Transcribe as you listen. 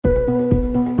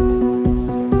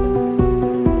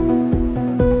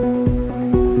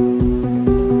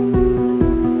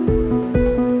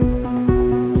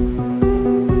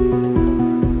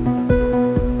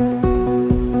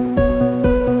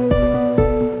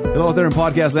out there in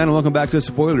podcast land, and welcome back to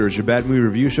Spoilers, your bad movie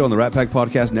review show on the Rat Pack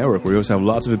Podcast Network, where we also have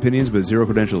lots of opinions but zero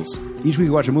credentials. Each week we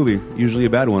watch a movie, usually a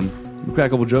bad one. We crack a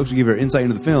couple jokes, we give our insight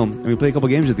into the film, and we play a couple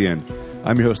games at the end.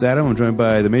 I'm your host, Adam. I'm joined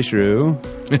by the Maestro.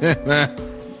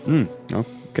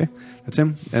 Okay. That's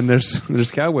him. And there's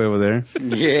Cowboy over there.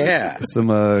 Yeah. Some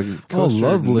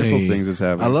lovely nipple things that's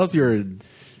happening. I love your...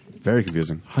 Very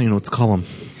confusing. I don't know what to call them.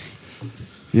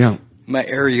 Yeah. My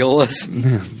areolas.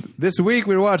 This week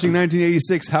we were watching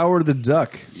 1986 Howard the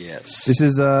Duck. Yes. This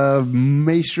is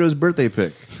Maestro's birthday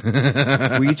pick.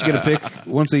 We each get a pick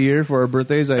once a year for our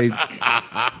birthdays.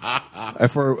 I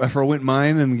forwent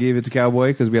mine and gave it to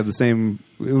Cowboy because we have the same.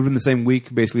 It would have been the same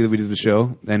week basically that we did the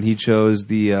show, and he chose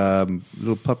the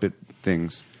little puppet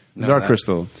things, Dark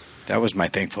Crystal. That was my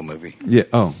thankful movie. Yeah.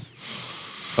 Oh,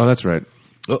 that's right.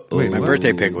 Wait, my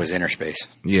birthday pick was Inner Space.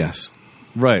 Yes.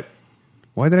 Right.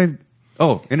 Why did I?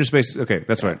 Oh, Inner Space. Okay,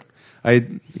 that's right. I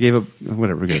gave up.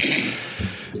 Whatever. Good.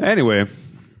 Anyway,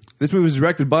 this movie was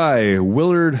directed by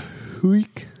Willard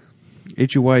Huyck.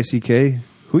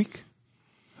 Huyck.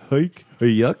 Huyck.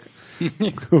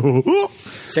 Yuck.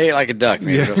 Say it like a duck.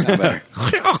 Maybe it'll sound better.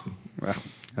 Well, I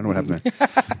don't know what happened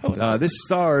there. This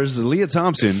stars Leah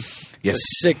Thompson. Yes. A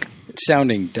sick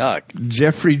sounding duck.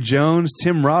 Jeffrey Jones,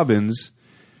 Tim Robbins,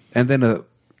 and then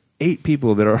 8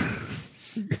 people that are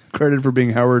credited for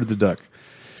being Howard the Duck.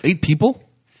 8 people?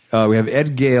 We have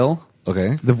Ed Gale.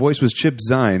 Okay. The voice was Chip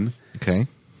Zine. Okay.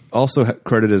 Also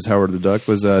credited as Howard the Duck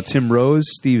was Tim Rose,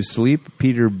 Steve Sleep,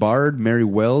 Peter Bard, Mary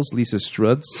Wells, Lisa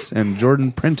Strutz, and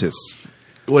Jordan Prentice.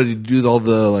 What, did you do all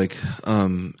the,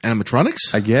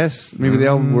 animatronics? I guess. Maybe they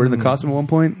all were in the costume at one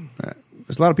point.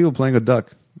 There's a lot of people playing a duck,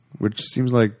 which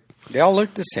seems like... They all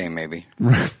look the same, maybe.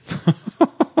 Right.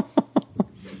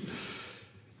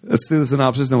 Let's do the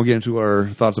synopsis, then we'll get into our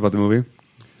thoughts about the movie.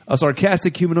 A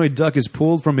sarcastic humanoid duck is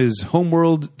pulled from his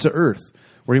homeworld to Earth,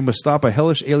 where he must stop a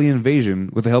hellish alien invasion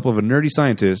with the help of a nerdy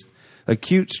scientist, a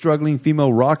cute, struggling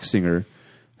female rock singer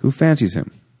who fancies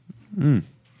him.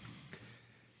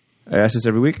 I ask this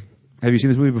every week. Have you seen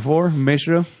this movie before,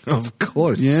 Maestro? Of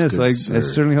course. Yes, I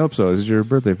certainly hope so. This is your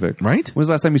birthday pick. Right? When was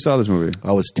the last time you saw this movie?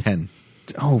 I was 10.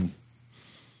 Oh.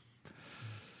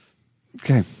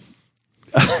 Okay.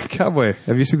 Cowboy,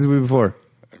 have you seen this movie before?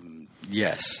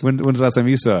 Yes. When's the last time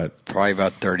you saw it? Probably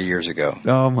about 30 years ago.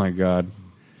 Oh, my God.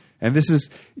 And this is...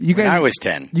 you guys. When I was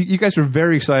 10. You guys were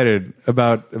very excited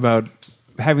about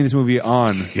having this movie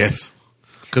on. Yes.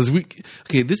 Because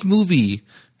this movie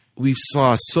we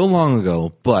saw so long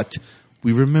ago, but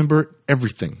we remember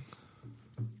everything.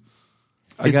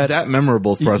 It's that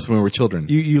memorable for us when we were children.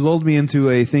 You lulled me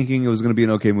into thinking it was going to be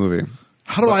an okay movie.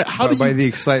 By the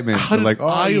excitement.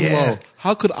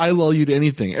 How could I lull you to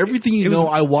anything? Everything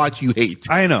I watch, you hate.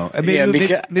 I know. Maybe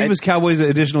it was Cowboy's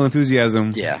additional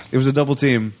enthusiasm. Yeah. It was a double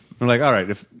team. I'm like, all right,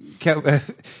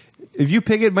 if you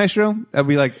pick it, Maestro, I'd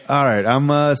be like, all right,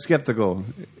 I'm skeptical.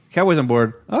 Cowboy's on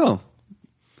board. Oh.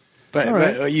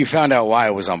 But you found out why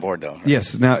I was on board, though. Right?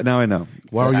 Yes, now I know.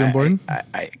 Why were you on board?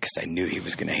 Because I knew he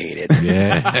was going to hate it.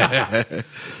 Yeah.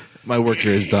 My work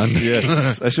here is done.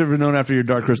 Yes. I should have known after your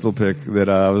Dark Crystal pick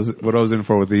that what I was in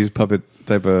for with these puppet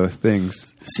type of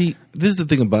things. See, this is the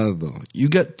thing about it, though. You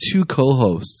got 2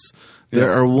 co-hosts that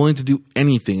are willing to do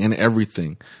anything and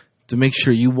everything to make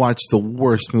sure you watch the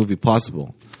worst movie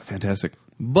possible. Fantastic.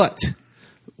 But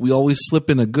we always slip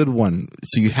in a good one,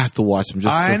 so you have to watch them.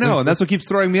 I know, and that's what keeps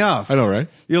throwing me off. I know, right?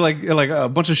 You're like a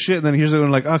bunch of shit, and then here's the one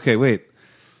like, okay, wait.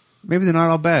 Maybe they're not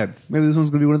all bad. Maybe this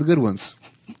one's going to be one of the good ones.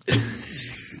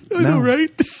 I know, right?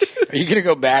 Are you going to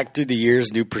go back through the years,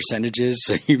 do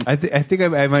percentages? I think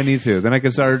I might need to. Then I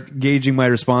can start gauging my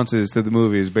responses to the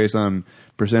movies based on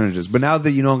percentages. But now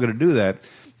that you know I'm going to do that,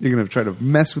 you're going to try to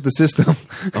mess with the system.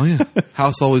 Oh, yeah.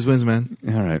 House always wins, man.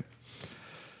 All right.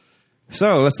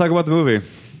 So let's talk about the movie.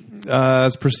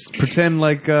 Let's pretend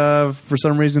like for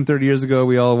some reason 30 years ago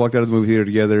we all walked out of the movie theater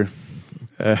together.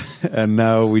 And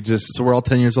now we just... So we're all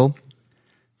 10 years old?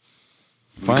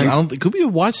 Fine. Could we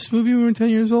have watched this movie when we were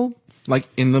 10 years old? Like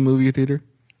in the movie theater?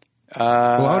 Well,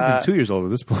 I would have been 2 years old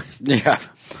at this point. Yeah.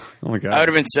 Oh, my God. I would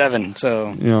have been 7,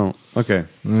 so... Okay.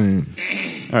 All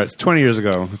right, it's 20 years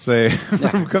ago. Let's say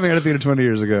I'm coming out of the theater 20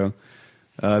 years ago.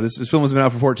 This film has been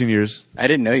out for 14 years. I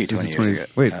didn't know you 20 years ago.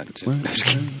 Wait.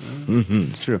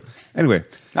 It's true. Anyway.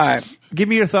 All right. Give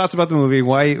me your thoughts about the movie.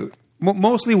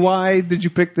 Mostly why did you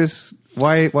pick this?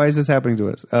 Why is this happening to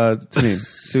us? To me.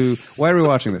 Why are we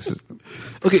watching this?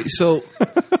 Okay, so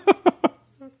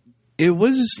it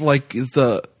was like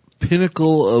the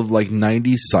pinnacle of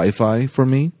 90s sci-fi for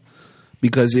me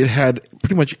because it had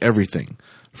pretty much everything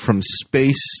from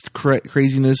space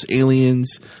craziness,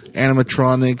 aliens,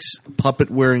 animatronics, puppet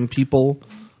wearing people,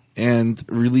 and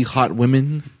really hot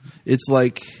women. It's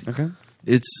like Okay.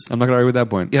 it's I'm not going to argue with that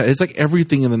point. yeah, it's like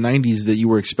everything in the 90s that you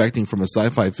were expecting from a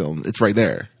sci-fi film. It's right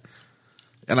there.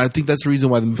 And I think that's the reason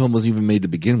why the film wasn't even made to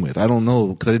begin with. I don't know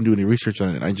because I didn't do any research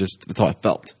on it. That's how I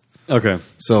felt. Okay.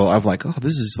 So I'm like, oh,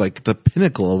 this is like the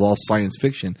pinnacle of all science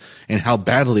fiction and how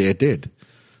badly it did.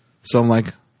 So I'm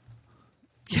like,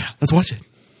 yeah, let's watch it.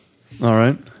 All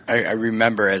right. I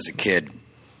remember as a kid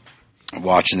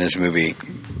watching this movie,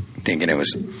 thinking it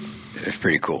was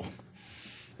pretty cool.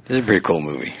 It's a pretty cool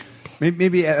movie.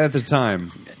 Maybe at the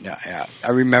time. Yeah,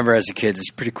 I remember as a kid, it's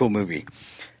a pretty cool movie.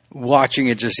 Watching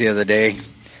it just the other day,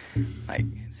 like,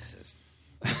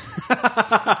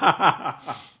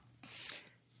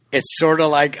 it's sort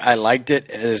of like I liked it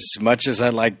as much as I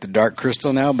like The Dark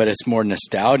Crystal now, but it's more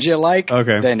nostalgia-like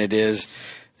than it is,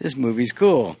 this movie's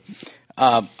cool.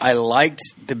 I liked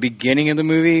the beginning of the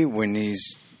movie when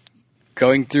he's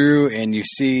going through and you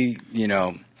see, you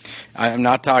know, I'm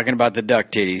not talking about the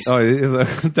duck titties. Oh,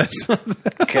 that's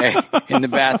okay, in the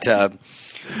bathtub.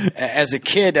 As a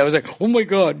kid, I was like, oh my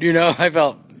God, you know, I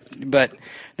felt, but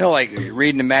no, like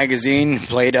reading the magazine,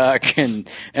 Play Duck, and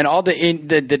all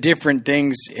the different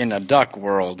things in a duck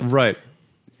world. Right.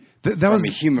 That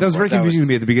was very confusing to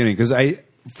me at the beginning because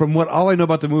from all I know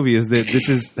about the movie is that this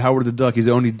is Howard the Duck. He's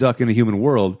the only duck in a human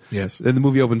world. Yes. Then the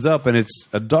movie opens up and it's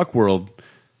a duck world.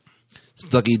 It's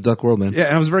Duck Eat Duck World, man. Yeah,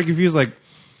 and I was very confused. Like,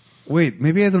 wait,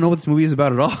 maybe I don't know what this movie is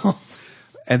about at all.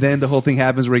 And then the whole thing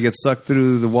happens where he gets sucked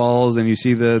through the walls, and you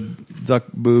see the duck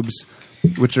boobs,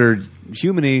 which are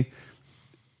humany.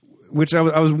 Which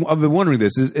I've been wondering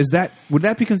this is that would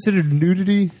that be considered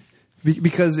nudity?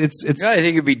 Because it's I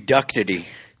think it'd be ductity.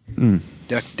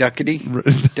 Duckity?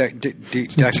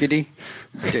 Duckity?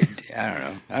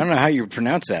 I don't know how you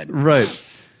pronounce that. Right.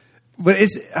 But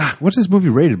what's this movie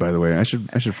rated, by the way? I should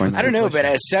find. I don't know, but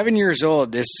at 7 years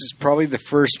old, this is probably the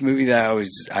first movie that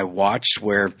I watched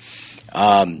where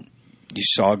you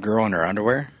saw a girl in her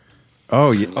underwear.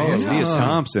 Oh yeah, Leah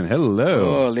Thompson.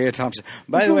 Hello. Oh, Leah Thompson.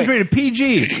 By the way, rated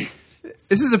PG.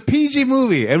 This is a PG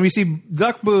movie, and we see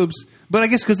duck boobs. But I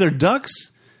guess because they're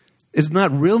ducks, it's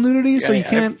not real nudity, so you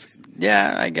can't.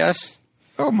 I guess.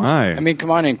 Oh my! I mean, come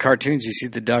on! In cartoons, you see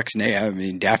the ducks. I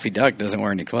mean, Daffy Duck doesn't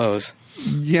wear any clothes.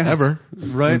 Yeah, ever.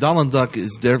 Right. And Donald Duck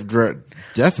is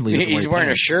definitely. He's wearing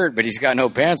a shirt, but he's got no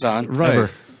pants on. Right.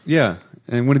 Ever. Yeah.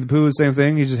 And Winnie the Pooh, same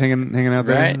thing. He's just hanging out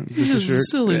there. Right. Just a shirt.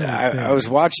 Silly. I was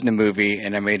watching the movie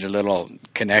and I made a little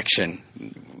connection.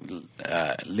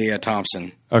 Leah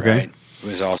Thompson. Okay. Right,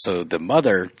 was also the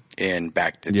mother in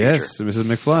Back to the Future. Yes, Mrs.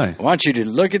 McFly. I want you to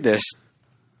look at this.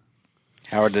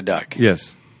 Howard the Duck. Yes.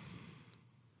 Is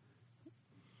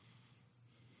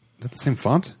that the same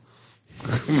font?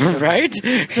 Right?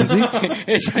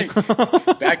 It's like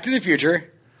Back to the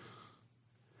Future.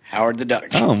 Howard the Duck.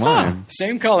 Oh, my.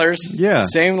 Same colors. Yeah.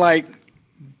 Same,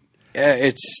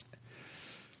 it's...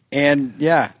 And,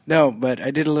 yeah. No, but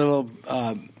I did a little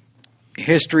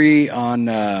history on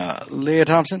Leah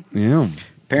Thompson. Yeah.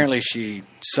 Apparently she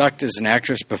sucked as an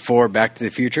actress before Back to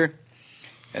the Future.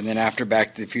 And then after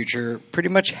Back to the Future, pretty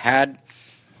much had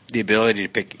the ability to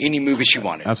pick any movie she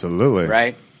wanted. Absolutely.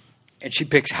 Right? And she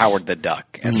picks Howard the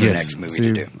Duck as her next movie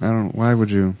to do. I don't. Why would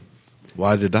you?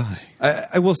 Why did I?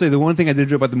 I will say the one thing I did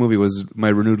enjoy about the movie was my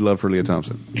renewed love for Leah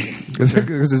Thompson. Because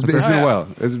it's been a while.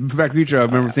 Back to the Future, I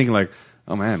remember thinking like,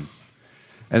 oh man.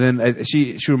 And then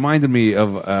she reminded me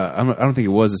of I don't think it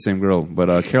was the same girl,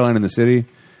 but Caroline in the City.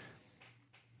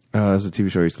 That was a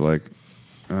TV show I used to like.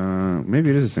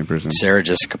 Maybe it is the same person. Sarah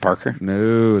Jessica Parker?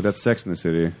 No, that's Sex in the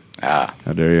City.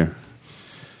 How dare you?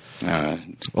 Uh,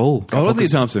 oh, Leah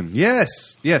Thompson.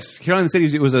 Yes. Caroline in the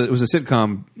City was a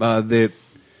sitcom that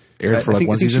aired for like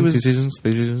one season, 2 seasons,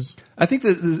 3 seasons. I think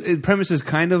the premise is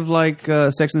kind of like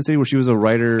Sex in the City, where she was a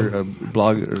writer, a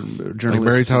blog, or journalist. Like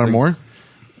Mary Tyler Moore?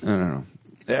 I don't know.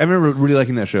 I remember really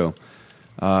liking that show.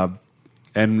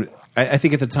 And I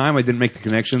think at the time I didn't make the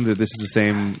connection that this is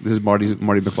Marty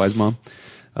McFly's mom.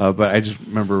 But I just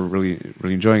remember really,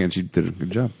 really enjoying it, and she did a good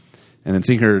job. And then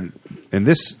seeing her in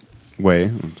this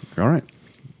way, all right,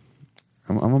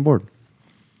 I'm on board.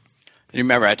 You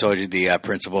remember I told you the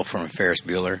principal from Ferris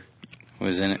Bueller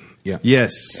was in it? Yeah.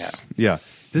 Yes. Yeah.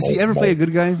 Does he ever play a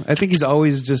good guy? I think he's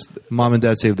always just Mom and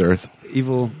Dad Saved the Earth.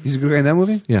 Evil. He's a good guy in that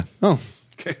movie? Yeah. Oh,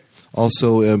 okay.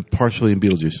 Also, partially in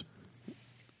Beetlejuice.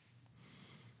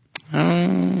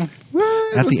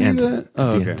 At the end.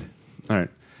 Oh, okay. All right.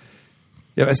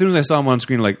 Yeah. As soon as I saw him on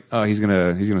screen, like, oh, he's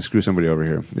gonna screw somebody over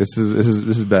here. This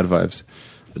is bad vibes.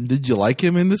 Did you like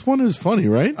him in this one? It was funny,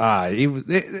 right?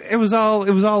 It was all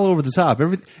over the top.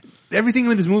 everything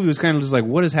in this movie was kind of just like,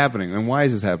 what is happening and why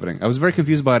is this happening? I was very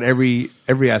confused about every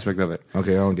aspect of it.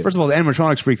 Okay, I don't get. First of all, the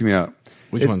animatronics freaked me out.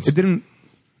 Which ones? It didn't.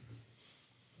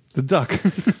 The duck.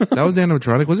 That was the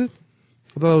animatronic, was it?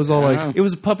 I thought it was all like... It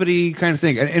was a puppety kind of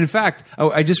thing. And in fact,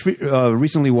 I just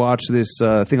recently watched this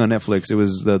thing on Netflix. It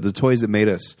was the Toys That Made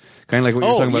Us. Kind of like what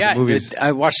you were talking about the movies.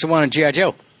 I watched the one on G.I.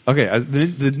 Joe. Okay,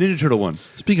 the Ninja Turtle one.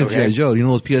 Speaking of G.I. Joe, you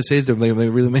know those PSAs that they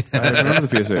really make? I remember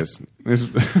the PSAs.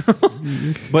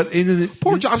 But in the...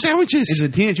 Poor job sandwiches!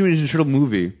 In the Teenage Mutant Ninja Turtle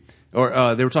movie...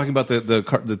 Or they were talking about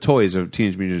the toys of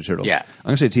Teenage Mutant Ninja Turtle. Yeah.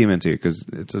 I'm going to say TMNT because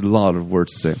it's a lot of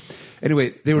words to say. Anyway,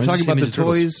 they were talking about the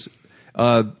toys.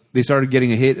 They started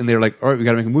getting a hit, and they were like, all right, we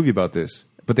got to make a movie about this.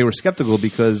 But they were skeptical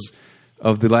because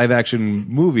of the live-action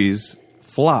movies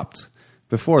flopped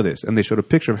before this. And they showed a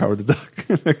picture of Howard the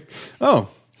Duck. Like, oh,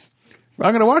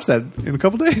 I'm going to watch that in a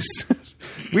couple days.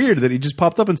 Weird that he just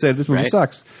popped up and said, this movie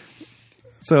sucks.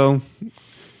 So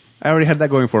I already had that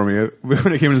going for me. When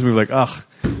I came into this movie, like, ugh.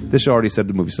 This show already said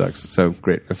the movie sucks, so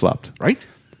great, it flopped. Right?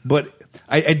 But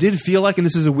I did feel like, and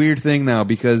this is a weird thing now,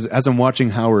 because as I'm watching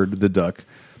Howard the Duck,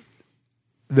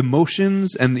 the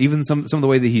motions and even some of the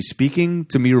way that he's speaking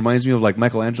to me reminds me of like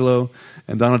Michelangelo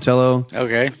and Donatello.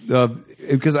 Okay.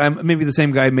 Because maybe the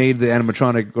same guy made the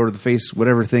animatronic or the face,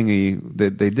 whatever thingy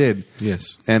that they did.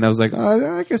 Yes. And I was like,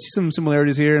 I can see some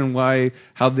similarities here and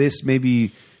how this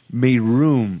maybe made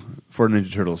room for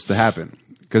Ninja Turtles to happen.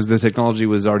 Because the technology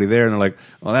was already there, and they're like,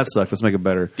 "Oh, that sucked. Let's make it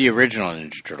better." The original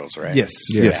Ninja Turtles, right? Yes,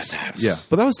 yes, yeah.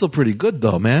 But that was still pretty good,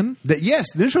 though, man.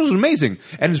 Yes, the Ninja Turtles was amazing,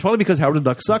 and it's probably because Howard the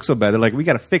Duck sucks so bad. They're like, "We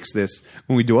got to fix this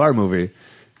when we do our movie,"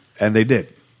 and they did,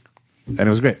 and it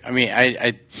was great. I mean,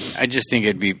 I just think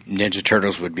Ninja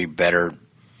Turtles would be better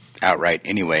outright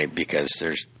anyway because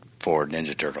there's 4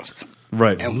 Ninja Turtles,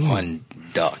 right, and 1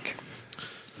 duck.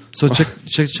 So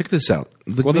check this out.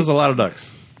 There's a lot of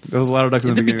ducks. There was a lot of ducks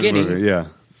in the beginning. Of the movie. Yeah.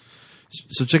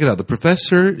 So check it out. The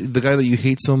professor, the guy that you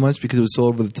hate so much because it was so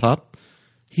over the top,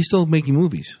 he's still making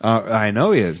movies. I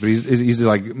know he is, but he's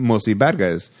like mostly bad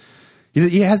guys.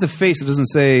 He has a face that doesn't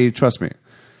say "trust me."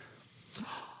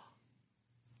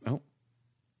 Oh,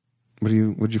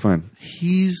 what'd you find?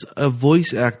 He's a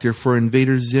voice actor for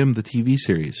Invader Zim, the TV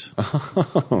series.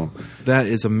 Oh, that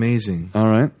is amazing. All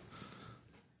right.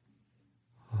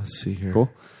 Let's see here. Cool.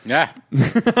 Yeah.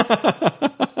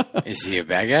 Is he a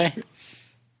bad guy?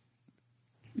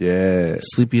 Yeah.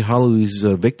 Sleepy Hollow is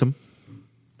a victim.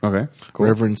 Okay. Cool.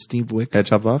 Reverend Steve Wick. Head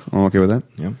chopped off? I'm okay with that.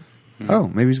 Yeah. Oh,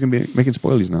 maybe he's going to be making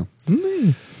spoilies now.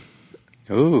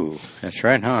 Ooh, that's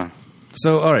right, huh?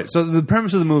 So, all right. So the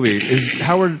premise of the movie is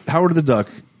Howard the Duck,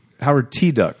 Howard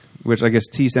T. Duck, which I guess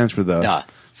T stands for the. Duh.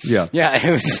 Yeah. Yeah,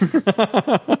 it was.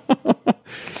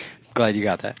 Glad you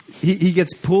got that. He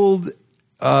gets pulled.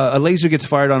 A laser gets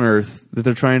fired on Earth that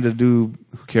they're trying to do.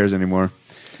 Who cares anymore?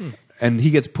 And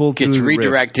he gets pulled. Gets through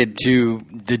redirected to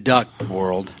the duck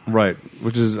world, right?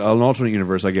 Which is an alternate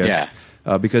universe, I guess.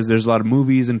 Yeah. Because there's a lot of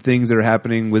movies and things that are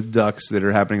happening with ducks that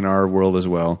are happening in our world as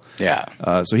well. Yeah.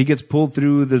 So he gets pulled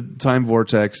through the time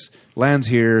vortex, lands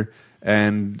here,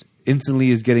 and instantly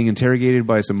is getting interrogated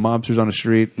by some mobsters on the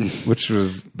street, which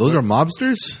was... Those are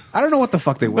mobsters? I don't know what the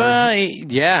fuck they were.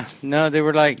 Yeah. No, they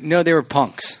were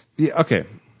punks. Yeah, okay.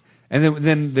 And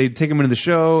then they take him into the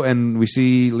show, and we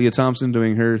see Leah Thompson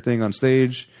doing her thing on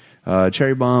stage,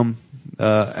 Cherry Bomb,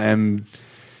 and...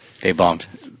 They bombed.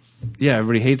 Yeah,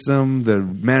 everybody hates them. The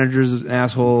manager's an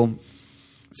asshole.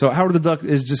 So Howard the Duck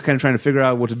is just kind of trying to figure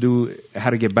out what to do, how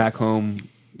to get back home,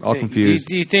 all confused.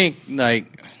 Do you think,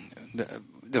 like...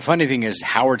 The funny thing is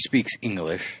Howard speaks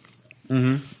English,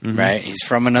 right? He's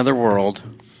from another world,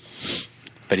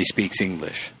 but he speaks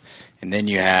English. And then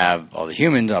you have all the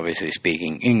humans obviously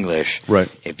speaking English. Right.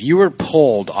 If you were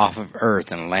pulled off of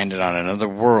Earth and landed on another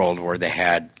world where they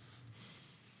had...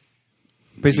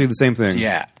 Basically the same thing.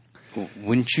 Yeah.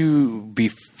 Wouldn't you be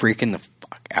freaking the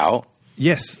fuck out?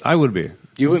 Yes, I would be.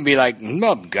 You wouldn't be like,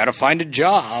 no, gotta find a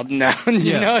job now.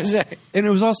 You know what I'm saying? And it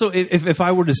was also, if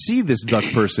I were to see this duck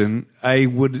person, I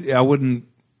wouldn't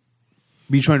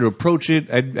be trying to approach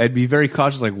it. I'd be very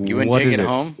cautious. Like, you wouldn't what take is it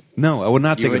home? No, I would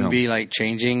not take it home. You wouldn't be like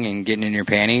changing and getting in your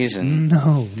panties and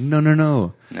no.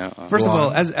 No. First of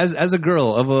all, as a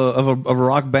girl of a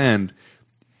rock band,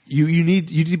 you need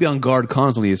to be on guard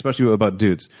constantly, especially about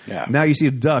dudes. Yeah. Now you see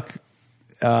a duck.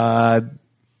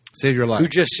 Save your life. Who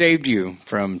just saved you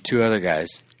from 2 other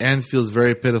guys. And feels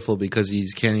very pitiful because he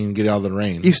can't even get out of the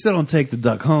rain. You still don't take the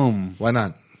duck home. Why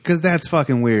not? Because that's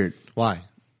fucking weird. Why?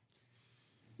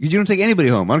 You don't take anybody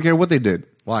home. I don't care what they did.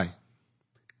 Why?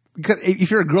 Because if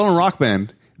you're a girl in a rock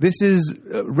band, this is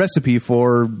a recipe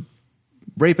for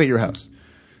rape at your house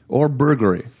or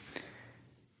burglary.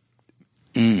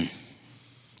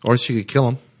 Or she could kill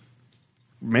him.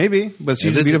 Maybe, but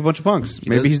she just beat up a bunch of punks.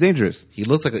 Maybe he's dangerous. He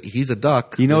looks like he's a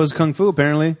duck. He knows kung fu,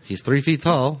 apparently. He's 3 feet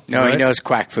tall. No, right? He knows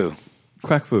quack fu.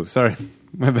 Quack fu. Sorry,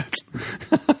 my bad.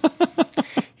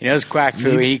 He knows quack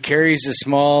fu. He carries a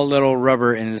small little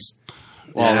rubber in his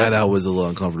wallet. Yeah, that was a little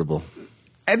uncomfortable.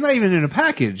 And not even in a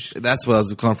package. That's what I was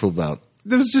uncomfortable about.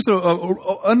 There was just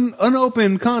an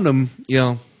unopened condom. You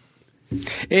know.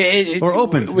 Or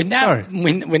open. When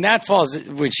that falls,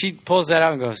 when she pulls that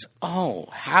out and goes, "Oh,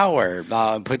 Howard,"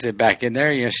 puts it back in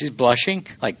there. You know, she's blushing.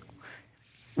 Like,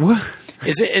 what?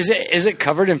 Is it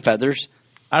covered in feathers?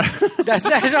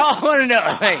 That's all I want to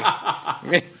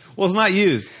know. Like, well, it's not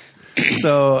used,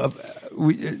 so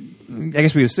I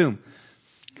guess we assume.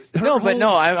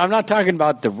 I'm not talking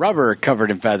about the rubber covered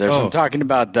in feathers. I'm talking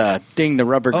about the thing the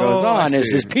rubber goes on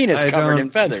is his penis covered in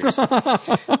feathers.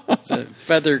 It's a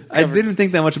feather. I didn't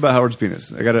think that much about Howard's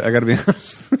penis. I gotta be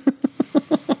honest.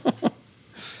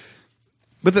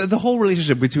 But the whole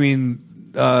relationship between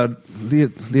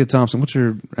Leah Thompson, what's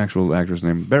her actual actress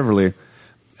name, Beverly,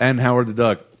 and Howard the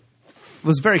Duck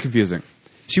was very confusing.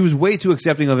 She was way too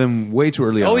accepting of him way too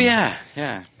early on. Oh yeah,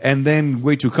 and then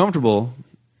way too comfortable.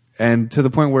 And to the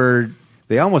point where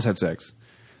they almost had sex.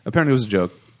 Apparently, it was a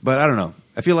joke, but I don't know.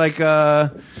 I feel like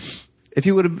if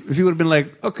he would have been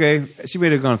like, okay, she may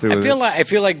have gone through. I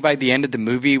feel like by the end of the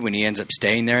movie, when he ends up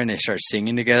staying there and they start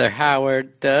singing together,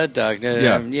 Howard the Duck, they're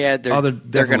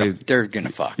gonna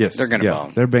fuck. Yes, they're gonna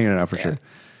bone. They're banging it out for sure.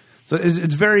 So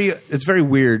it's very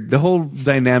weird. The whole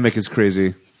dynamic is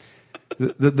crazy.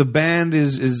 The band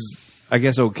is I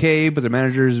guess okay, but the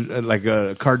manager's like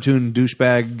a cartoon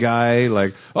douchebag guy.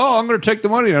 Like, oh, I'm going to take the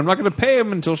money and I'm not going to pay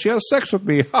him until she has sex with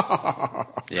me.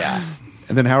 Yeah.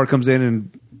 And then Howard comes in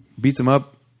and beats him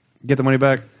up, get the money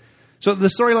back. So the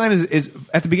storyline is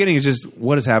at the beginning is just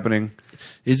what is happening.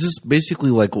 It's just basically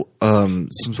like some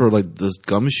sort of like this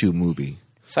Gumshoe movie.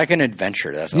 It's like an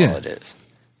adventure. That's all it is.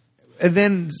 And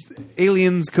then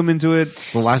aliens come into it.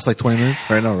 The last like 20 minutes,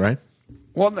 right now, right?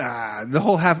 Well, the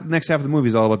whole next half of the movie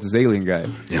is all about this alien guy.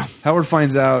 Yeah. Howard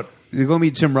finds out you go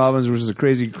meet Tim Robbins, which is a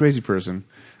crazy person,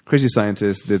 crazy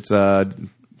scientist that's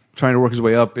trying to work his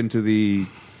way up into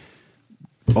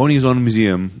owning his own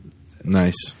museum.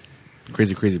 Nice,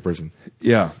 crazy person.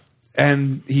 Yeah,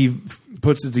 and he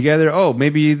puts it together. Oh,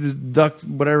 maybe the duck,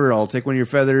 whatever. I'll take one of your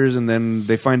feathers, and then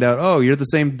they find out. Oh, you're the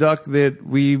same duck that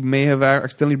we may have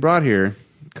accidentally brought here.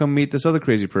 Come meet this other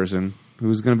crazy person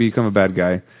who's going to become a bad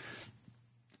guy.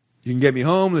 You can get me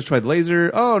home. Let's try the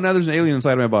laser. Oh, now there's an alien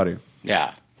inside of my body.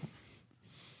 Yeah.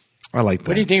 I like that.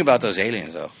 What do you think about those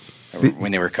aliens, though?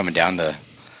 When they were coming down at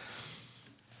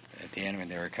the end, when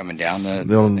they were coming down the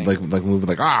like moving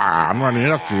like, I'm running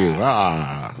after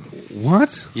you.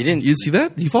 What? You see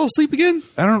that? You fall asleep again?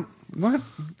 I don't. What?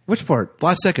 Which part?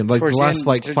 Last second, like the last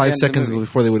 5 seconds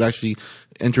before they would actually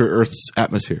enter Earth's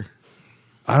atmosphere.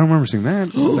 I don't remember seeing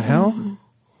that. What the hell?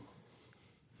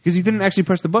 Because he didn't actually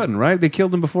press the button, right? They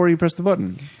killed him before he pressed the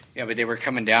button. Yeah, but they were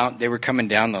coming down. They were coming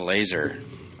down the laser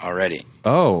already.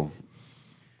 Oh,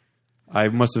 I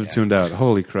must have tuned out.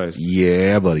 Holy Christ!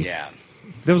 Yeah, buddy. Yeah,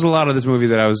 there was a lot of this movie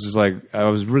that I was just like, I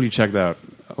was really checked out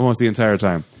almost the entire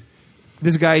time.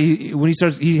 This guy,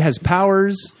 he has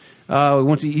powers.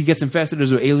 Once he gets infested,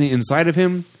 there's an alien inside of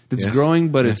him that's growing,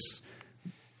 but it's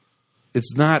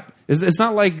not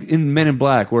like in Men in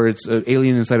Black where it's an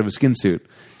alien inside of a skin suit.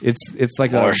 It's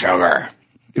like more sugar.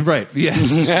 Right.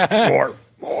 Yes.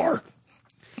 more.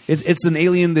 It's an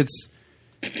alien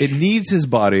it needs his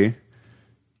body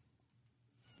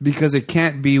because it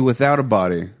can't be without a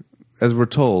body, as we're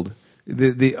told.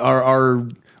 Our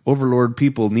overlord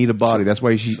people need a body. That's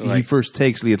why he first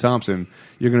takes Leah Thompson.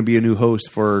 You're going to be a new host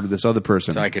for this other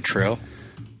person. It's like a Trill,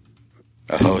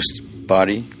 a host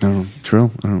body. I don't know.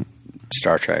 Trill. I don't.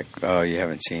 Star Trek. Oh, you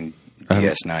haven't seen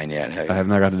DS9 yet, have you? I have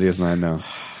not got to DS9. No.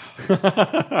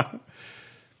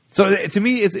 So to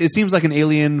me, it seems like an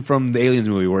alien from the Aliens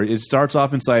movie, where it starts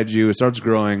off inside you, it starts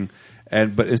growing,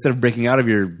 but instead of breaking out of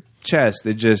your chest,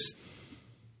 it just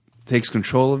takes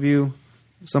control of you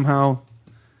somehow.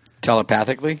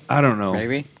 Telepathically? I don't know.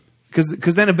 Maybe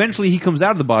because then eventually he comes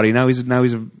out of the body. Now he's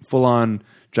a full on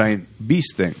giant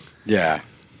beast thing. Yeah.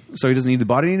 So he doesn't need the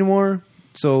body anymore.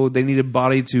 So they need a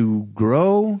body to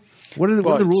grow. What are the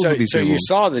rules of these people? So you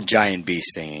saw the giant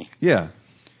beast thingy. Yeah.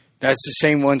 That's the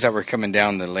same ones that were coming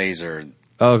down the laser.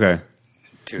 Oh, okay.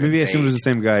 Maybe I assumed it was the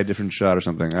same guy, different shot or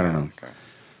something. I don't know. Okay.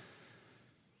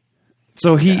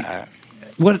 So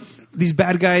these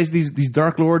bad guys, these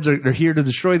Dark Lords are here to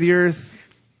destroy the Earth,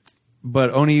 but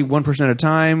only one person at a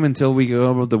time until we go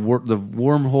over the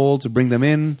wormhole to bring them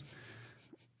in.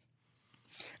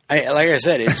 Like I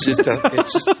said, it's just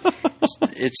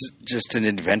it's just an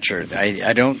adventure.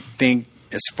 I don't think,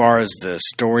 as far as the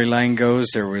storyline goes,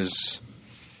 there was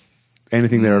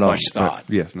anything there at all. Much thought.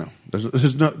 Yes, no.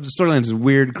 There's no. The storyline is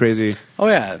weird, crazy. Oh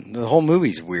yeah, the whole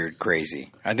movie's weird,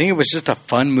 crazy. I think it was just a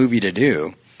fun movie to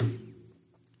do.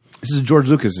 This is George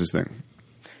Lucas's thing.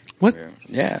 What?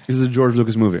 Yeah. This is a George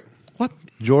Lucas movie. What?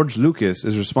 George Lucas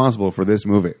is responsible for this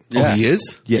movie. Yeah. Oh, he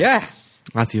is? Yes. Yeah.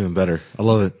 That's even better. I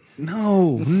love it.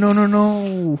 No.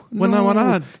 Why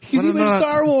not? He made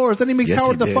Star Wars. Then he makes Yes,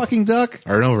 Howard he the did. fucking Duck.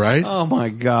 I know, right? Oh my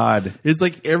God. It's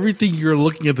like everything you're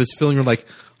looking at this film, you're like,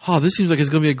 oh, this seems like it's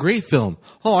going to be a great film.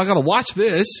 Oh, I got to watch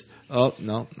this. Oh,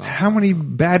 no. How many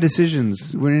bad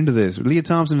decisions went into this? Leah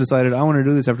Thompson decided, I want to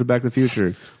do this after Back to the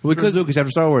Future. Because- George Lucas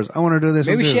after Star Wars, I want to do this.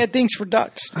 Maybe one she too. had things for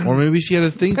ducks. Or maybe she had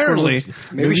a thing Apparently.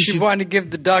 for... Maybe she wanted to give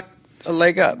the duck a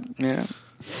leg up,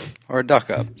 or a duck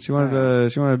up. She wanted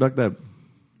to duck that.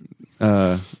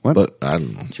 What? But I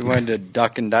don't know. She wanted to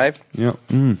duck and dive. Yep.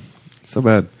 So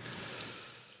bad.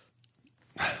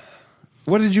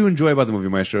 What did you enjoy about the movie,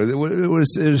 Maestro?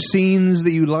 Was there scenes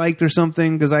that you liked or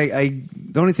something? Because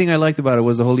the only thing I liked about it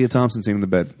was the whole Leah Thompson scene in the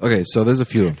bed. Okay, so there's a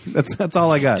few. That's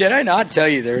all I got. Did I not tell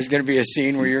you there was going to be a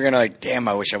scene where you're going to like, damn,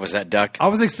 I wish I was that duck? I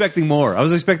was expecting more. I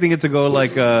was expecting it to go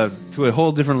like to a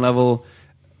whole different level.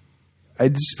 I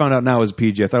just found out now it was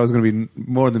PG. I thought it was going to be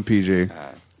more than PG.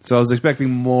 So I was expecting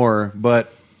more,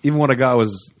 but even what I got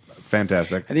was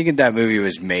fantastic. I think if that movie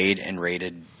was made and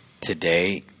rated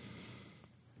today,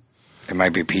 it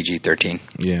might be PG-13.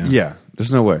 Yeah. Yeah,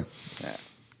 there's no way.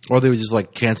 Or they would just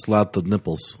like cancel out the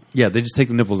nipples. Yeah, they just take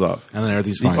the nipples off. And then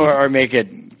everything's fine. Or make it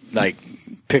like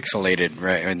pixelated,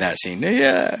 right, in that scene.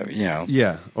 Yeah,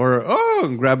 Yeah, or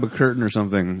and grab a curtain or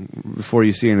something before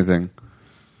you see anything.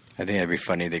 I think that'd be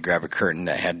funny. They grab a curtain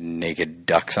that had naked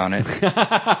ducks on it.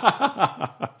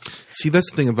 See,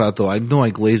 that's the thing about, though. I know I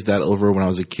glazed that over when I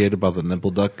was a kid about the nipple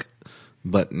duck,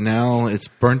 but now it's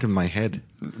burnt in my head.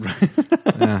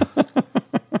 Yeah.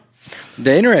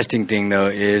 The interesting thing, though,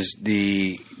 is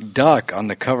the duck on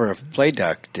the cover of Play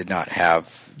Duck did not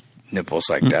have nipples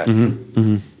like that.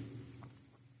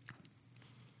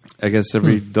 I guess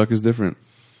every duck is different.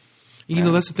 You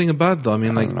know, that's the thing about it, though. I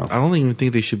mean, I like, don't know. I don't even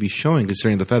think they should be showing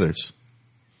considering the feathers.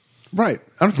 Right.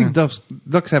 I don't think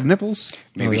ducks have nipples.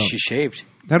 Maybe No, she shaved.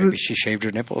 How Maybe did- she shaved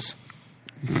her nipples.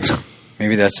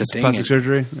 Maybe that's the thing. Plastic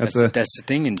surgery? That's the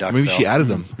thing in Duckville. Maybe she added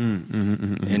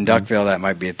them. In Duckville, that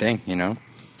might be a thing,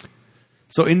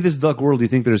 So in this duck world, do you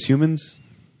think there's humans?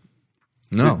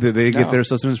 No. Did they get No. their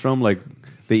sustenance from? Like,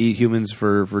 they eat humans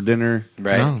for dinner?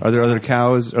 Right. No. Are there other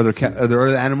cows? Are there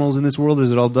other animals in this world, or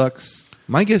is it all ducks?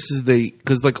 My guess is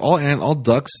because like all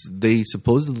ducks, they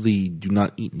supposedly do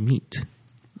not eat meat.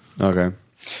 Okay.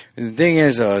 The thing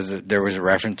is, that there was a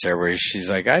reference there where she's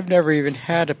like, I've never even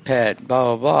had a pet,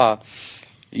 blah, blah, blah.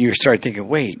 You start thinking,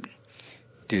 wait,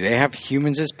 do they have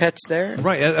humans as pets there?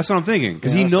 Right, that's what I'm thinking.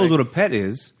 Because Yeah, he it's knows like- what a pet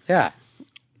is. Yeah.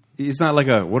 It's not like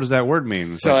what does that word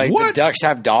mean? It's So, like, what? the ducks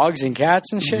have dogs and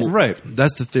cats and shit? Right.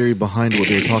 That's the theory behind what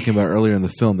they were talking about earlier in the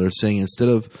film. They're saying instead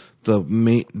of the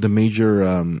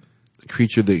major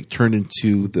creature that turned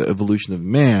into the evolution of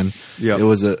man, Yep. it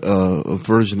was a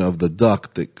version of the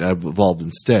duck that evolved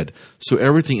instead. So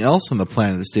everything else on the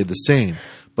planet stayed the same,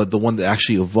 but the one that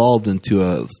actually evolved into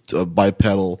a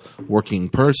bipedal working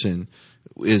person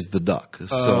is the duck.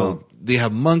 So they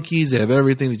have monkeys, they have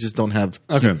everything, they just don't have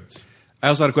Okay. humans. I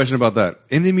also had a question about that.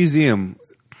 In the museum,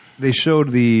 they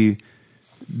showed the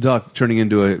duck turning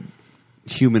into a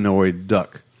humanoid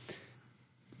duck.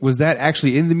 Was that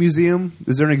actually in the museum?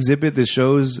 Is there an exhibit that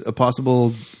shows a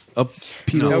possible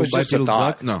upedal, That was just a bipedal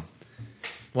thought. duck? No.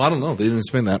 Well, I don't know. They didn't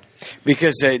explain that.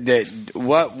 Because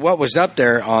what was up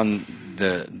there on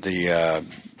the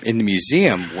in the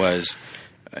museum was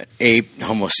ape,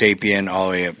 Homo sapien, all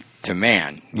the way up to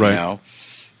man. You Right. know,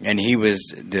 and he was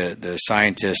the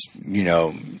scientist.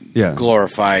 Yeah.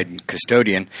 Glorified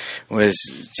custodian was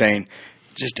saying,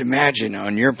 just imagine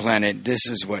on your planet, this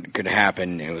is what could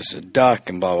happen. It was a duck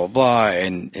and blah blah blah,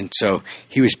 and so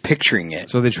he was picturing it.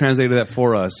 So they translated that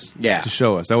for us Yeah. to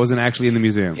show us. That wasn't actually in the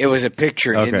museum. It was a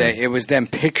picture. Okay. It was them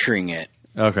picturing it.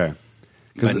 Okay.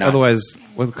 Because But not- otherwise,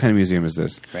 what kind of museum is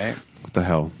this? Right. What the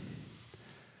hell?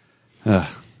 I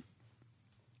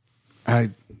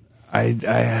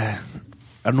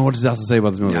don't know what else to say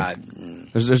about this movie.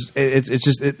 It's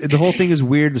just the whole thing is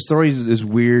weird. The story is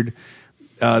weird.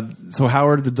 So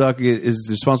Howard the Duck is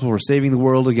responsible for saving the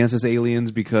world against us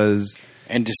aliens because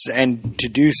And to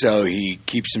do so, he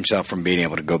keeps himself from being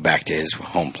able to go back to his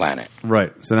home planet.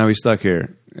 right. So now he's stuck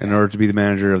here in order to be the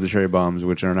manager of the cherry bombs,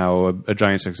 which are now a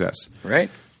giant success. Right?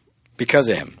 Because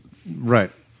of him. Right.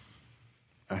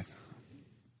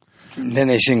 Then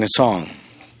they sing a song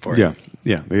for you.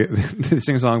 Yeah. They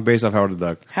sing a song based off Howard the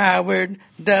Duck. Howard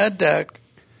the Duck.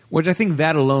 Which I think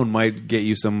that alone might get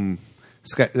you some...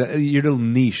 Your little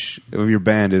niche of your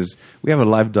band is, we have a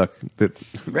live duck that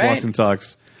walks and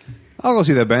talks. I'll go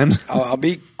see that band. I'll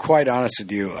be quite honest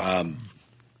with you. I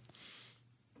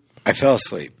fell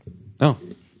asleep. Oh,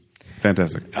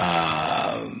 fantastic.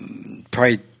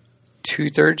 Probably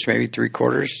 2/3, maybe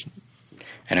 3/4.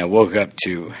 And I woke up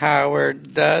to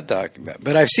Howard the Duck.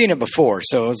 But I've seen it before,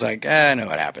 so I was like, I know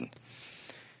what happened.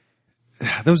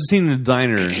 There was a scene in a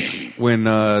diner when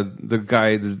the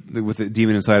guy with the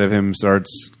demon inside of him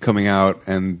starts coming out,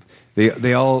 and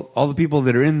they all the people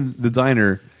that are in the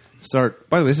diner start.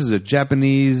 By the way, this is a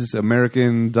Japanese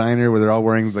American diner where they're all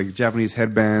wearing like Japanese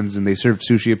headbands, and they serve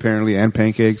sushi apparently and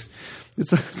pancakes.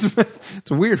 It's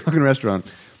a weird fucking restaurant.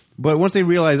 But once they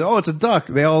realize, it's a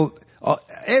duck,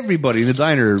 everybody in the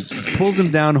diner pulls him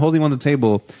down, holding him on the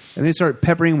table, and they start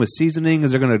peppering him with seasoning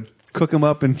as they're going to cook him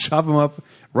up and chop him up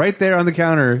right there on the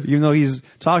counter, even though he's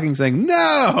talking, saying,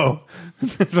 no!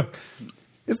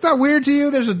 It's not weird to you?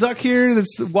 There's a duck here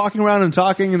that's walking around and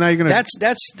talking, and now you're going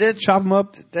to chop him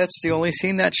up? That's the only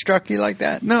scene that struck you like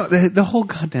that? No, the whole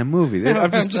goddamn movie.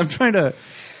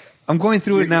 I'm going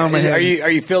through it now in my head.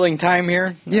 Are you filling time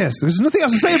here? Yes. There's nothing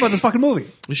else to say about this fucking movie.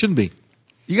 It shouldn't be.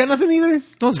 You got nothing either?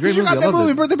 No, it's a great movie. You got that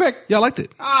movie, birthday pick? Yeah, I liked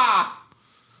it.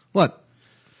 What?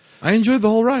 I enjoyed the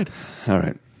whole ride. All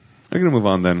right. We're going to move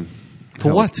on then. To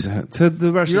what? To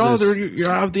the rest of this. You're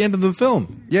out at the end of the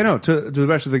film. Yeah, no, to the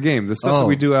rest of the game. The stuff that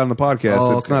we do out on the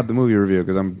podcast, it's not the movie review,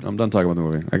 because I'm done talking about the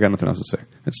movie. I got nothing else to say.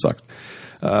 It sucked.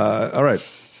 All right.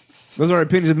 Those are our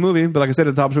opinions of the movie, but like I said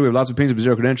at the top of the show, we have lots of opinions but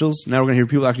zero credentials. Now we're going to hear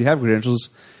people actually have credentials.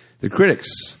 The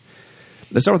critics.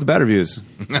 Let's start with the bad reviews.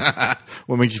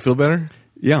 What makes you feel better?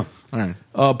 Yeah. All right.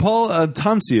 Paul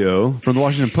Tancio from the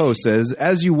Washington Post says,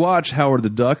 as you watch Howard the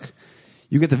Duck,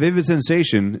 you get the vivid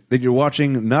sensation that you're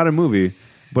watching not a movie,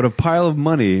 but a pile of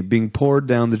money being poured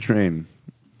down the drain.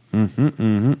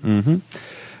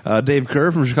 Dave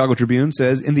Kerr from Chicago Tribune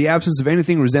says, in the absence of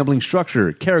anything resembling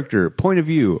structure, character, point of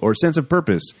view, or sense of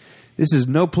purpose, there is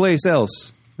no place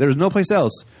else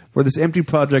for this empty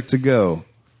project to go.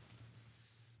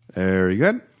 Very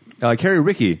good. Carrie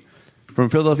Rickey from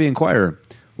Philadelphia Inquirer.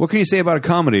 What can you say about a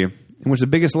comedy in which the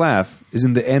biggest laugh is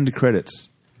in the end credits?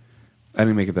 I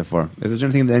didn't make it that far. If there's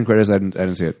anything in the end credits, I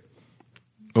didn't see it.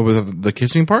 Oh, with the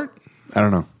kissing part? I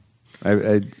don't know.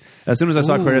 I as soon as I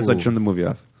saw credits, I turned the movie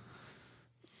off.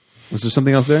 Was there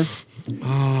something else there?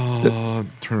 Oh, I'm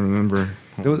trying to remember.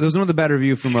 There was another bad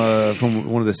review from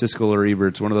one of the Siskel or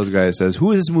Eberts. One of those guys says,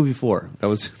 "Who is this movie for?" That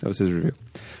was his review.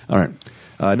 All right,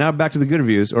 now back to the good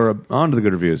reviews, or on to the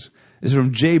good reviews. This is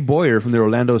from Jay Boyer from the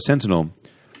Orlando Sentinel.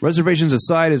 Reservations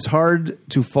aside, it's hard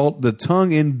to fault the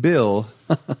tongue in Bill.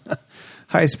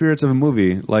 High spirits of a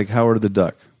movie like Howard the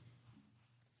Duck.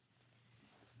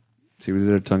 See, we did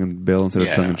a tongue in Bill instead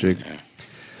of tongue in cheek. Yeah.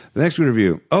 The next good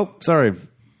review. Oh, sorry.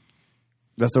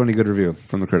 That's the only good review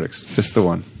from the critics. Just the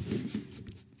one.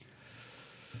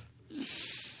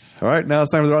 All right, now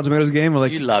it's time for the Rotten Tomatoes game.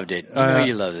 You loved it.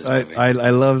 You love this movie. I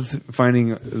loved finding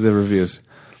the reviews.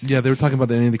 Yeah, they were talking about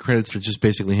the end of the credits for just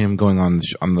basically him going on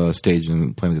the stage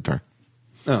and playing the guitar.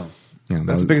 Oh. Yeah,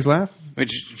 that's the biggest laugh?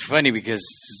 Which is funny because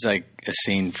it's like a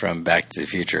scene from Back to the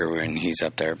Future when he's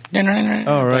up there.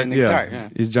 Oh, right. Yeah. Guitar. Yeah.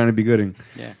 He's Johnny B. Gooding.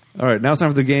 Yeah. All right, now it's time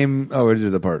for the game. Oh, we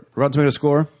did the part. Rotten Tomatoes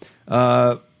score.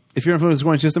 If you're in front of the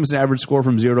scoring system, it's an average score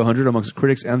from 0 to 100 amongst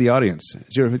critics and the audience.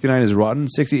 0 to 59 is rotten.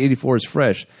 60 to 84 is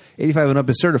fresh. 85 and up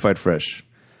is certified fresh.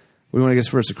 What do you want to guess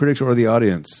first, the critics or the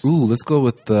audience? Ooh, let's go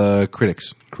with the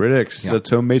critics. Critics. Yeah. The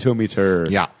tomato meter.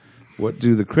 Yeah. What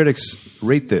do the critics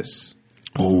rate this?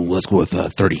 Oh, let's go with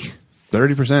 30.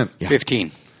 30%. Yeah.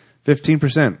 15.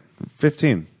 15%.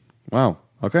 15. Wow.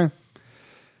 Okay.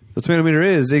 The tomato meter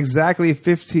is exactly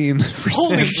 15%.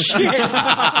 Holy shit.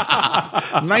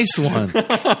 Nice one.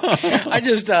 I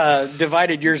just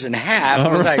divided yours in half.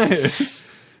 I was like...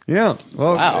 Yeah.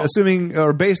 Well, wow. Assuming,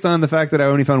 or based on the fact that I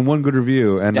only found one good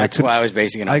review. And that's why I was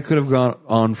basing it on. I could have gone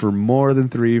on for more than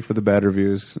 3 for the bad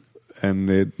reviews. And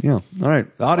all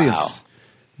right. The audience. Wow.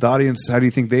 The audience, how do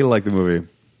you think they like the movie?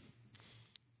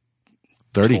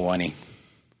 30. 20.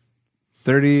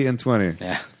 30 and 20.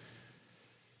 Yeah.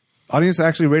 Audience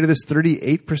actually rated this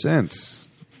 38%.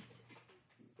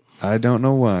 I don't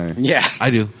know why. Yeah.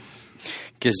 I do.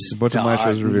 A bunch of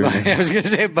maestros reviewing. I was going to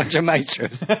say a bunch of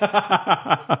maestros.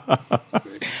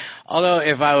 Although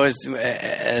if I was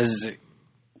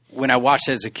when I watched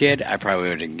it as a kid, I probably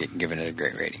would have given it a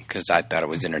great rating because I thought it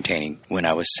was entertaining when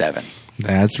I was 7.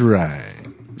 That's right.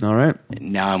 All right.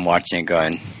 Now I'm watching it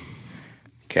going,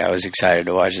 okay, I was excited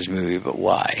to watch this movie, but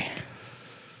why?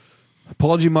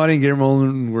 Paul Giamatti and Gary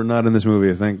Oldman were not in this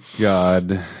movie. Thank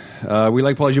God. We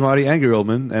like Paul Giamatti and Gary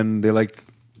Oldman, and we like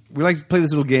to play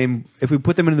this little game. If we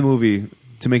put them into the movie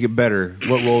to make it better,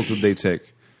 what roles would they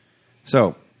take?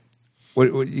 So,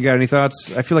 what you got any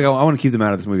thoughts? I feel like I want to keep them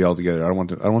out of this movie altogether. I don't want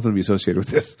them to be associated with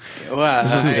this.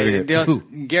 Well,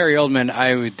 Gary Oldman,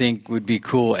 I would think would be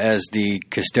cool as the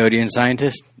custodian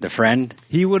scientist, the friend.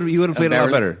 He would have played a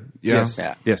lot better. Yeah.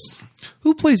 Yes.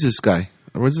 Who plays this guy?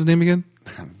 What's his name again?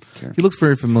 He looks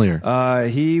very familiar.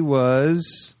 He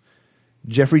was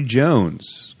Jeffrey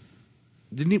Jones.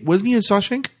 Wasn't he in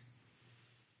Shawshank?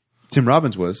 Tim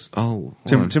Robbins was. Oh,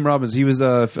 Tim Robbins. He was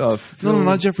no,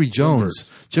 not Jeffrey Jones.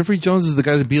 Jeffrey Jones is the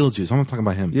guy that Beetlejuice. I'm not talking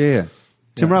about him. Yeah.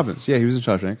 Tim Robbins. Yeah, he was in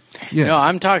Shawshank. Yeah. No,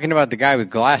 I'm talking about the guy with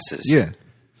glasses. Yeah,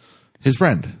 his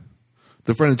friend,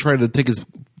 the friend that tried to take his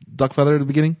duck feather at the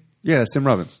beginning. Yeah, that's Tim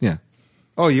Robbins. Yeah.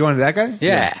 Oh, you wanted that guy?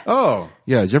 Yeah. Oh,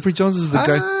 yeah. Jeffrey Jones is the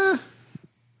guy.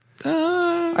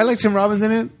 I like Tim Robbins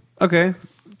in it. Okay.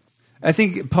 I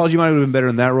think Paul Giamatti would have been better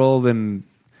in that role than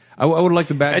I would have liked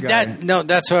the bad guy.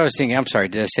 That's what I was thinking. I'm sorry.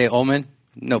 Did I say Ullman?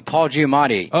 No, Paul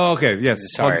Giamatti. Oh, okay. Yes.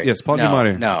 Sorry. Paul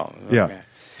Giamatti. No. Yeah. Okay.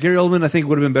 Gary Oldman, I think,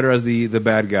 would have been better as the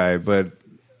bad guy, but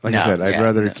like I said, I'd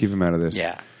rather keep him out of this.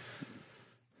 Yeah.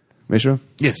 Maestro?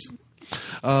 Yes.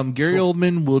 Gary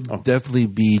Oldman will definitely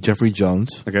be Jeffrey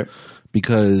Jones. Okay.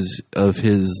 Because of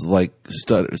his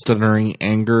stuttering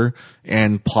anger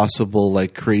and possible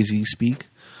crazy speak,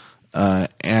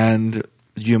 and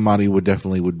Giamatti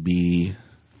would be.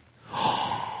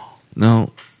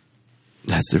 No,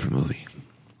 that's a different movie.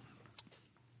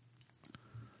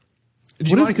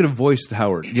 Giamatti could have voiced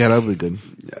Howard. Yeah, that would be good.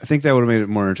 I think that would have made it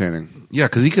more entertaining. Yeah,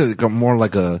 because he could have got more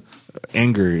like a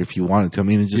anger if you wanted to. I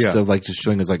mean, it's just just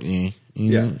showing us I think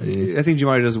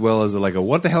Giamatti does well as a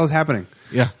what the hell is happening?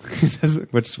 Yeah,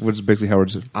 which is basically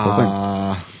Howard's whole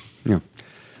thing. Yeah.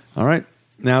 All right.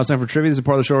 Now it's time for trivia. This is a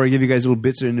part of the show where I give you guys little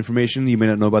bits of information you may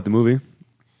not know about the movie.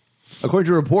 According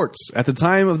to reports, at the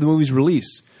time of the movie's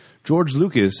release, George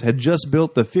Lucas had just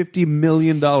built the $50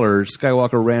 million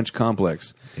Skywalker Ranch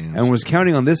complex and was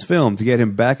counting on this film to get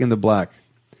him back in the black.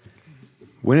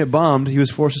 When it bombed, he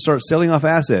was forced to start selling off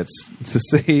assets to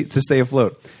stay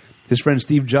afloat. His friend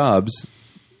Steve Jobs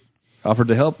offered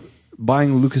to help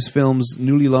buying Lucasfilm's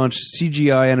newly launched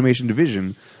CGI animation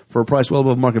division for a price well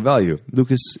above market value.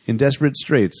 Lucas, in desperate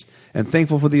straits and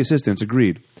thankful for the assistance,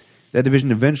 agreed. That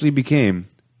division eventually became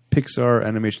Pixar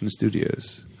Animation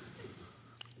Studios.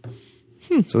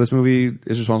 So this movie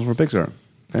is responsible for Pixar.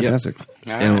 Fantastic.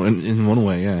 Yep. In one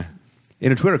way, yeah.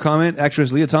 In a Twitter comment,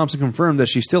 actress Leah Thompson confirmed that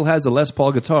she still has the Les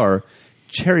Paul guitar,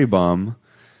 Cherry Bomb,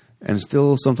 and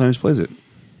still sometimes plays it.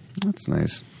 That's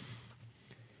nice.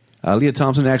 Leah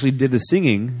Thompson actually did the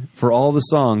singing for all the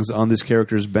songs on this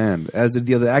character's band, as did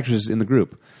the other actresses in the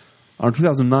group. On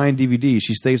 2009 DVD,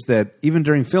 she states that even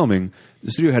during filming,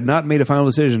 the studio had not made a final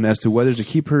decision as to whether to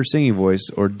keep her singing voice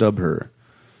or dub her.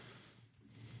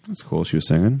 That's cool. She was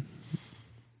singing.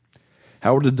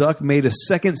 Howard the Duck made a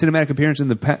second cinematic appearance in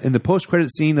the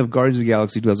post-credit scene of Guardians of the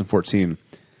Galaxy 2014.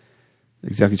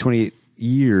 Exactly 28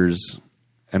 years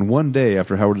and 1 day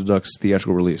after Howard the Duck's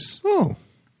theatrical release. Oh.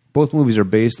 Both movies are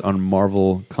based on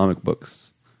Marvel comic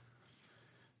books.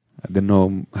 I didn't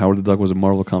know Howard the Duck was a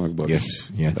Marvel comic book. Yes.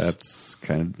 That's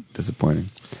kind of disappointing.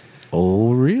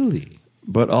 Oh, really?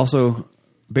 But also,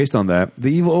 based on that,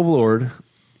 the evil Overlord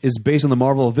is based on the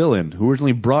Marvel villain who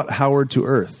originally brought Howard to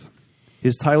Earth.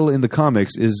 His title in the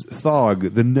comics is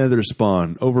Thog, the Nether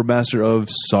Spawn, Overmaster of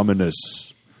Summonus.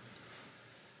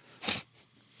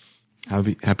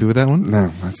 Happy with that one?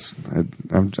 No,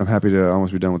 I'm happy to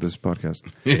almost be done with this podcast.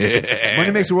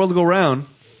 Money makes the world go round.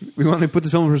 We want to put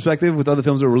this film in perspective with other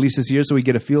films that were released this year so we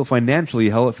get a feel financially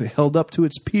how it held up to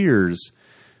its peers.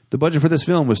 The budget for this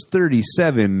film was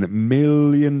 $37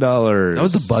 million. That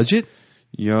was the budget?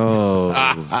 Yo.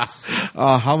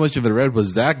 How much of a red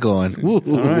was that going? All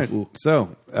right.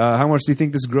 So, how much do you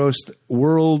think this grossed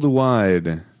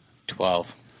worldwide?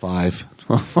 12. 5.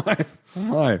 5.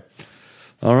 Why?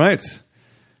 All right.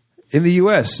 In the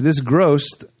U.S., this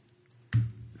grossed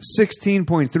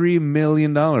 $16.3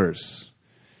 million.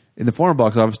 In the foreign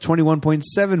box office,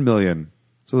 $21.7 million.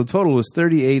 So the total was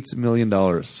 $38 million.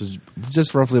 So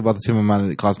just roughly about the same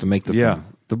amount it cost to make the film. Yeah.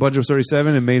 The budget was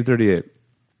 $37 and made $38.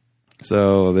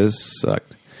 So this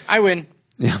sucked. I win.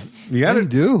 Yeah. You got it. You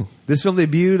do. This film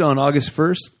debuted on August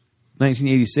 1st,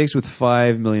 1986 with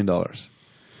 $5 million.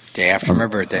 Day after my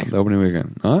birthday. The opening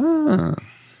weekend.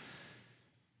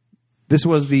 This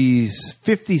was the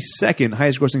 52nd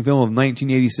highest grossing film of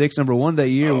 1986. Number one that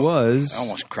year was...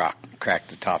 Almost cracked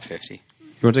the top 50. You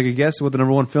want to take a guess what the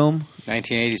number one film?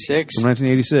 1986? From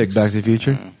 1986. Back to the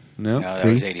Future? No. No, that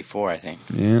 3? was 84, I think.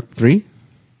 Yeah. 3?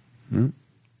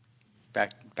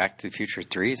 Back to the Future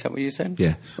 3, is that what you said?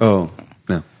 Yeah. Oh,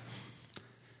 no.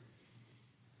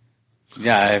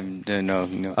 Yeah,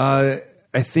 no.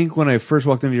 I think when I first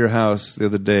walked into your house the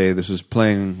other day, this was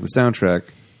playing the soundtrack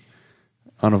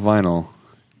on a vinyl.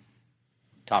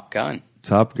 Top Gun.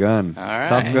 Top Gun. All right.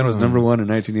 Top Gun was number 1 in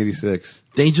 1986.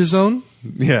 Danger Zone?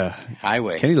 Yeah.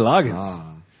 Highway. Kenny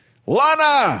Loggins.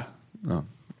 Lana! Oh,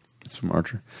 it's from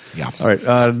Archer. Yeah. All right.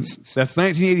 That's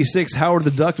 1986. Howard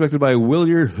the Duck, directed by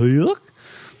Willard Huyck.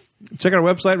 Check out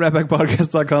our website,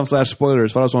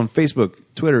 ratpackpodcast.com/spoilers. Follow us on Facebook,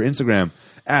 Twitter, Instagram,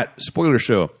 @Spoiler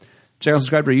Show. Check out and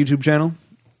subscribe to our YouTube channel,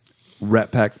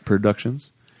 Rat Pack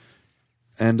Productions.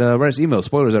 And write us email,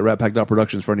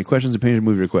 spoilers@ratpack.productions for any questions, opinions, and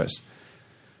movie requests.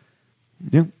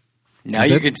 Yeah. Now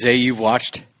you could say you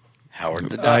watched Howard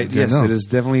the Duck. Yes, it is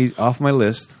definitely off my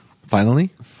list.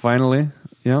 Finally?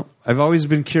 Yeah. I've always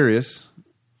been curious.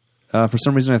 For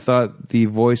some reason, I thought the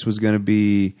voice was going to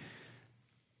be...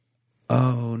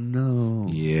 Oh, no.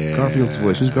 Yeah. Garfield's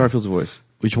voice. Who's Garfield's voice?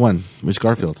 Which one? Which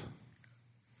Garfield?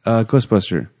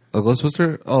 Ghostbuster. A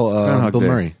Ghostbuster? Oh, Bill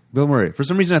Murray. Bill Murray. For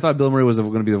some reason, I thought Bill Murray was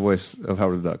going to be the voice of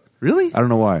Howard the Duck. Really? I don't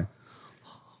know why.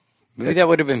 Maybe that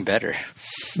would have been better.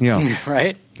 Yeah.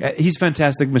 Right? He's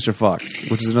Fantastic Mr. Fox,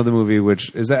 which is another movie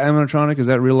which... Is that animatronic? Is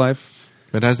that real life?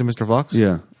 Fantastic Mr. Fox?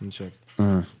 Yeah. Let me check.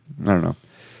 I don't know.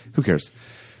 Who cares?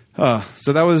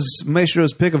 So that was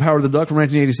Maestro's pick of Howard the Duck from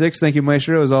 1986. Thank you,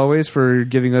 Maestro, as always, for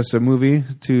giving us a movie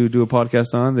to do a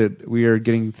podcast on that we are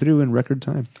getting through in record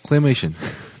time. Claymation.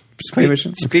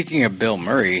 Claymation. Speaking of Bill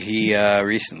Murray, he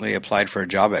recently applied for a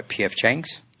job at P.F.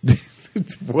 Chang's.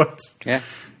 What? Yeah.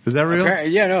 Is that real?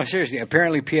 Yeah, no, seriously.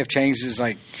 Apparently, P.F. Chang's is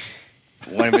like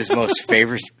one of his most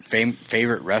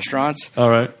favorite restaurants. All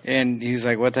right. And he's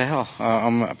like, what the hell?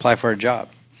 I'm going to apply for a job.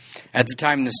 At the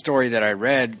time, the story that I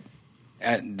read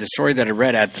at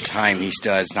the time, he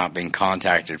still has not been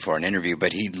contacted for an interview,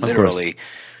 but he literally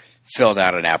filled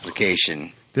out an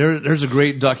application. There's a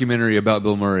great documentary about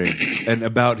Bill Murray and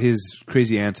about his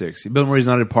crazy antics. Bill Murray's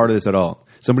not a part of this at all.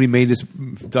 Somebody made this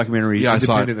documentary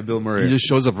independent of Bill Murray. He just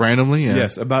shows up randomly? Yeah.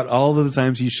 Yes, about all of the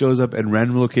times he shows up at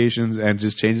random locations and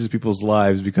just changes people's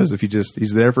lives because if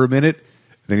he's there for a minute,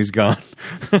 then he's gone.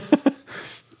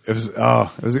 It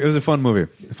was a fun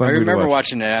movie. I remember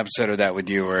watching an episode of that with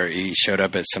you where he showed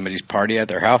up at somebody's party at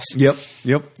their house. Yep.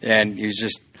 And he was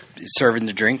just serving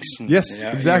the drinks. And, yes,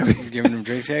 exactly. Giving them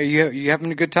drinks. Hey, you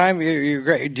having a good time? You're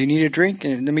great. Do you need a drink?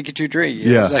 Let me get you a drink.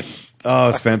 Yeah. It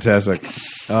was it's fantastic.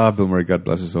 Bill Murray, God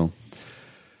bless his soul.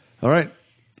 All right.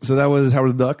 So that was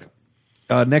Howard the Duck.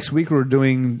 Next week we're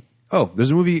doing...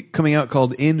 there's a movie coming out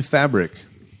called In Fabric,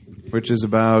 which is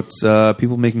about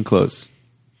people making clothes.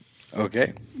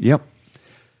 Okay. Yep.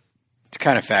 It's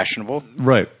kind of fashionable.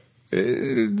 Right.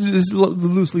 It's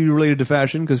loosely related to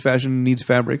fashion because fashion needs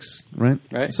fabrics, right?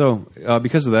 Right. So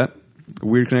because of that, a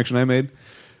weird connection I made,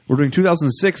 we're doing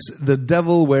 2006, The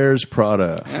Devil Wears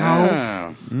Prada.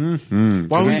 How? Mm-hmm.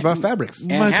 Why was it about fabrics?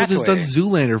 Might as well just done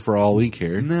Zoolander for all we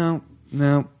care. No.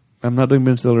 I'm not doing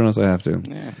Ben Stiller unless I have to.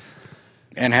 Yeah.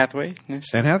 Anne Hathaway?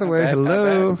 Yes. Anne Hathaway,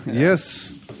 hello.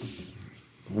 Yes.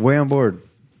 Way on board.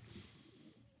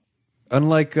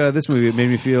 Unlike this movie, it made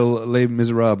me feel Les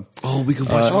Miserables. Oh, we could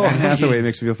watch Anne Hathaway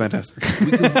makes me feel fantastic.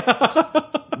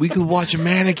 We could watch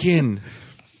Mannequin.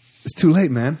 It's too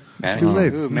late, man. It's too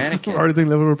late. Ooh, Mannequin. I already think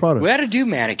Devil Wears Prada. We ought to do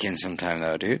Mannequin sometime,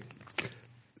 though, dude.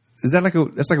 Is that like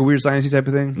a weird sciencey type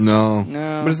of thing? No.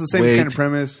 No. But it's the same kind of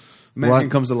premise. Mannequin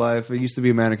comes to life. It used to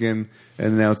be a mannequin,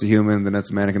 and now it's a human. Then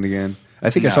that's a mannequin again. I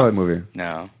think I saw that movie.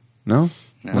 No. No?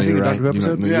 No, you're right.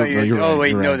 Episode? You're right. Oh,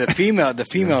 wait, You're no, right. the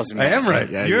female's a mannequin. I am right.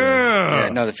 Yeah.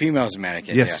 No, the female's a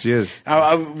mannequin. Yes, she is.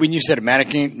 When you said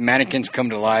mannequins come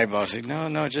to life, I was like,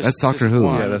 no, just... That's Doctor just Who.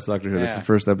 one. Yeah, that's Doctor Who. That's Yeah. the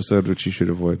first episode, which you should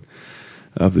avoid,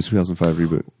 of the 2005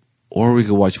 reboot. Or we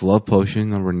could watch Love Potion,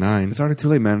 number 9. It's already too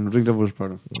late, man. We're doing Devil Wears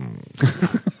Prada.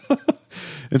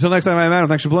 Until next time, I'm Adam.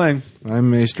 Thanks for playing. I'm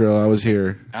Maestro. I was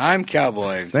here. I'm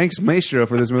Cowboy. Thanks, Maestro,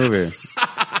 for this movie.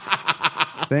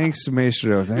 Thanks,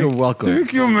 Maestro. You're welcome.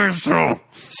 Thank you, Maestro.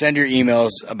 Send your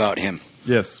emails about him.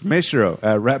 Yes, Maestro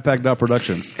at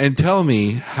ratpack.productions. And tell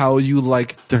me how you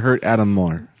like to hurt Adam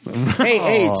more.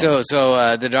 Hey, so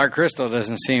the Dark Crystal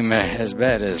doesn't seem as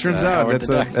bad as Turns out Howard the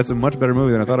Duck. that's a much better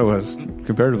movie than I thought it was,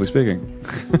 comparatively speaking.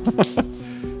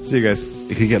 See you guys.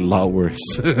 It could get a lot worse.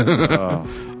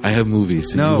 I have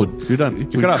movies. No, you're done.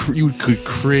 You You could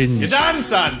cringe. You're done,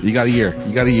 son. You got a year.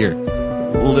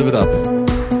 We'll live it up.